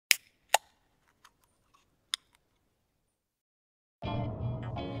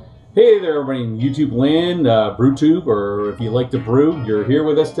Hey there, everybody in YouTube land, BrewTube, or if you like to brew, you're here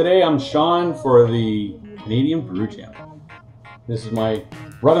with us today. I'm Sean for the Canadian Brew Channel. This is my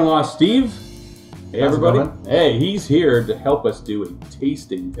brother-in-law, Steve. Hey, everybody. Hey, he's here to help us do a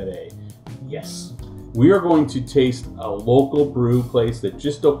tasting today. Yes. We are going to taste a local brew place that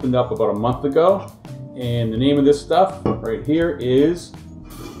just opened up about a month ago. And the name of this stuff right here is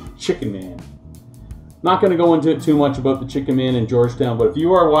Chicken Man. Not going to go into it too much about the Chicken Man in Georgetown, but if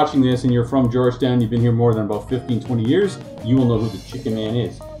you are watching this and you're from Georgetown, you've been here more than about 15, 20 years, you will know who the Chicken Man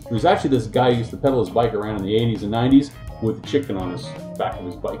is. There was actually this guy who used to pedal his bike around in the 80s and 90s with a chicken on his back of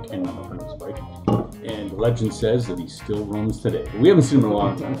his bike and on the front of his bike. And legend says that he still runs today. But we haven't seen him in a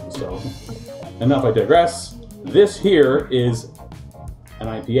long time, so enough, I digress. This here is an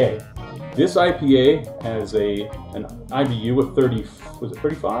IPA. This IPA has an IBU of 30, was it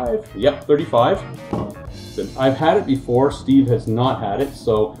 35? Yep, 35. I've had it before, Steve has not had it,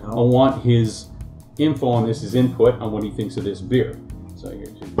 so I want his info on this, his input on what he thinks of this beer. So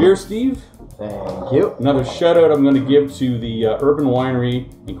here's your beer, Steve. Thank you. Another shout out I'm going to give to the Urban Winery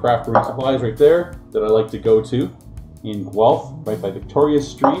and Craft Brewing Supplies right there that I like to go to in Guelph, right by Victoria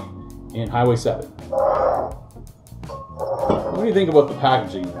Street and Highway 7. What do you think about the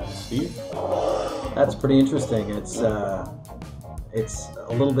packaging of that, Steve? That's pretty interesting. It's a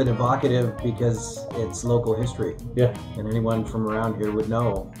little bit evocative because it's local history. Yeah. And anyone from around here would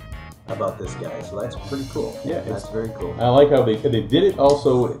know about this guy, so that's pretty cool. Yeah, that's very cool. I like how they did it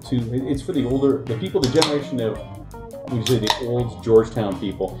also to, it's for the people, the generation of, we say the old Georgetown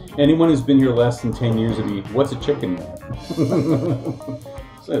people. Anyone who's been here less than 10 years would be, what's a chicken man? So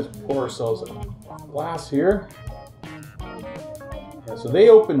let's pour ourselves a glass here. Yeah, so they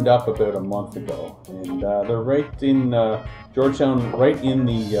opened up about a month ago, and they're right in Georgetown, right in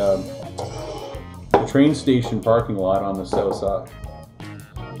the train station parking lot on the south side.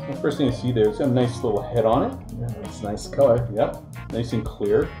 The first thing I see there, it's got a nice little head on it. Yeah, it's nice color. Yep, nice and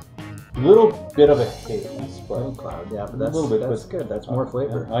clear. A little bit of a haze, but little cloud. Yeah, but that's a little bit, that's good. That's more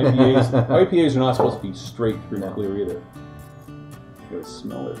flavor. IPAs are not supposed to be straight through clear either. You gotta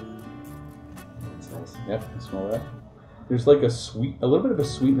smell it. It's nice. Yep, you smell that. There's like a little bit of a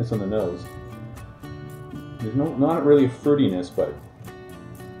sweetness on the nose. There's not really a fruitiness, but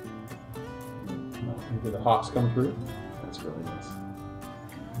the hops come through. That's really nice.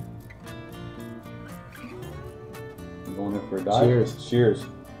 I'm going in for a dive. Cheers. Cheers.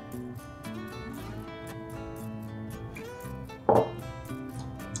 Oh,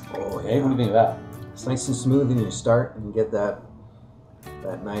 hey, what do you think of that? It's nice and smooth when you start and you get that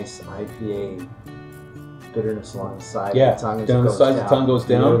nice IPA bitterness along the side. Yeah, the tongue down the side, the tongue goes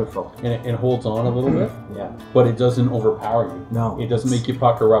down. Beautiful. And it holds on a little bit. Yeah. But it doesn't overpower you. No. It doesn't make you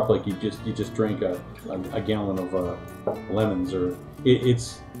pucker up like you just drank a gallon of lemons, or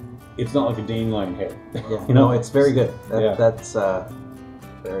it's not like a dandelion head. Yeah. You know, no, it's very good. Yeah. That's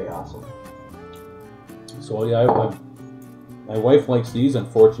very awesome. So yeah, my wife likes these,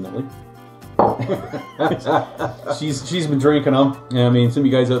 unfortunately. she's been drinking them. I mean, some of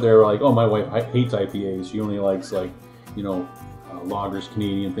you guys out there are like, oh, my wife hates IPAs. She only likes, like, you know, lagers,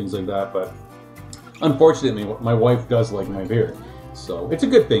 Canadian, things like that. But unfortunately, my wife does like my beer. So it's a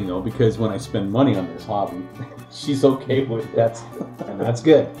good thing though, because when I spend money on this hobby, she's okay with it. And that's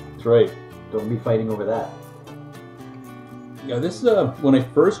good. That's right. Don't be fighting over that. Yeah, this when I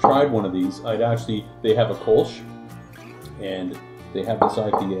first tried one of these, they have a Kolsch, and they have this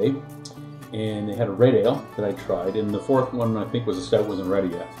IPA. And they had a red ale that I tried, and the fourth one I think was a stout, wasn't ready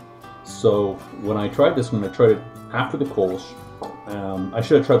yet. So when I tried this one, I tried it after the Kolsch. I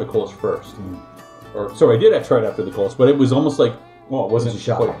should have tried the Kolsch first. Or sorry, I try it after the Kolsch, but it was almost like, well, it wasn't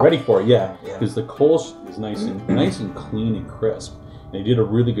quite ready for it. Yeah, because the Kolsch is nice and clean and crisp. They did a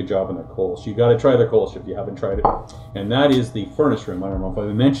really good job on their Kolsch. You got to try their Kolsch if you haven't tried it. And that is the Furnace Room. I don't know if I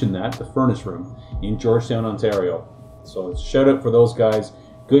mentioned that, the Furnace Room in Georgetown, Ontario. So it's a shout out for those guys.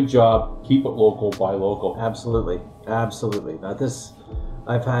 Good job. Keep it local, buy local. Absolutely. Absolutely. Now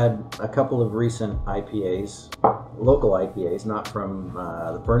I've had a couple of recent IPAs, local IPAs, not from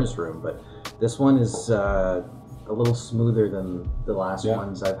the Furnace Room, but this one is a little smoother than the last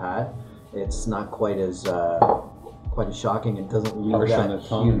ones I've had. It's not quite as shocking. It doesn't leave that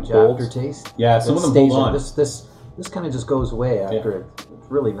huge aftertaste. Yeah, some of them hold on. This kind of just goes away after it. It's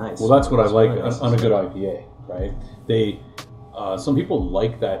really nice. Well, that's what I like on a good IPA, right? Some people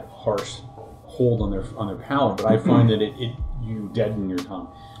like that harsh hold on their palate, but I find that you deaden your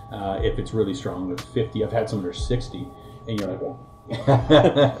tongue if it's really strong. At 50, I've had some that are 60, and you're like, well,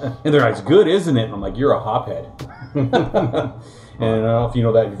 and they're like, it's good, isn't it? And I'm like, you're a hophead. And I don't know if you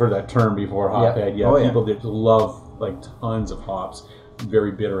know that, you've heard that term before, hophead. Yeah, people that love like tons of hops.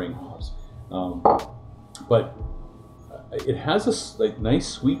 very bittering hops. But it has a like, nice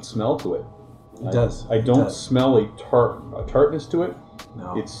sweet smell to it. It does. I don't smell a tartness to it.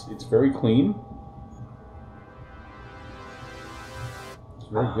 No. It's very clean. It's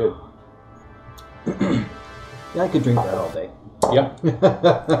very good. Yeah, I could drink that all day. Yeah.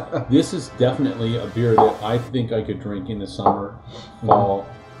 This is definitely a beer that I think I could drink in the summer, fall,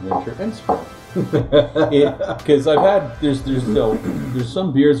 winter, and spring. Because I've had there's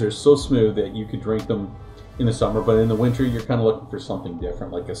some beers that are so smooth that you could drink them in the summer, but in the winter you're kind of looking for something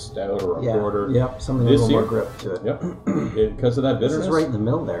different, like a stout or a porter. Yep, something with a little more grip to it. Yep. Because of that bitterness. This is right in the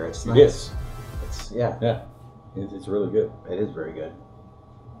middle there. It's nice. It is. It's It's really good. It is very good.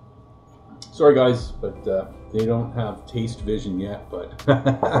 Sorry guys, but they don't have taste vision yet, but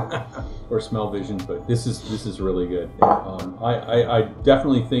or smell vision, but this is really good. I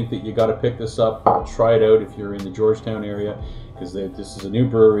definitely think that you got to pick this up, try it out if you're in the Georgetown area, because this is a new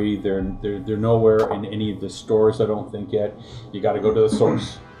brewery. They're nowhere in any of the stores, I don't think yet. You got to go to the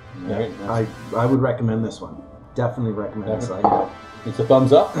source. Right? I would recommend this one. Definitely recommend this. It's a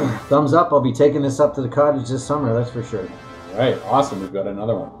thumbs up. Thumbs up. I'll be taking this up to the cottage this summer. That's for sure. All right, awesome. We've got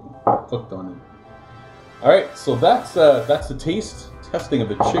another one. Hooked on it. All right, so that's the taste testing of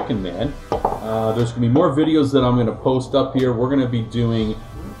the Chicken Man. There's gonna be more videos that I'm gonna post up here. We're gonna be doing,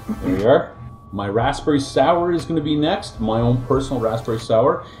 there we are. My raspberry sour is gonna be next. My own personal raspberry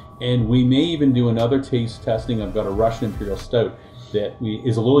sour, and we may even do another taste testing. I've got a Russian Imperial Stout that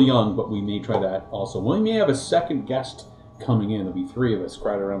is a little young, but we may try that also. We may have a second guest coming in. There'll be 3 of us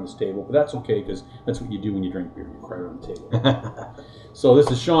crowded around this table, but that's okay because that's what you do when you drink beer. You crowd around the table. So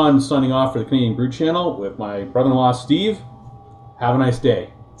this is Sean signing off for the Canadian Brew Channel with my brother-in-law Steve. Have a nice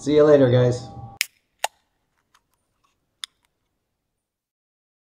day. See you later, guys.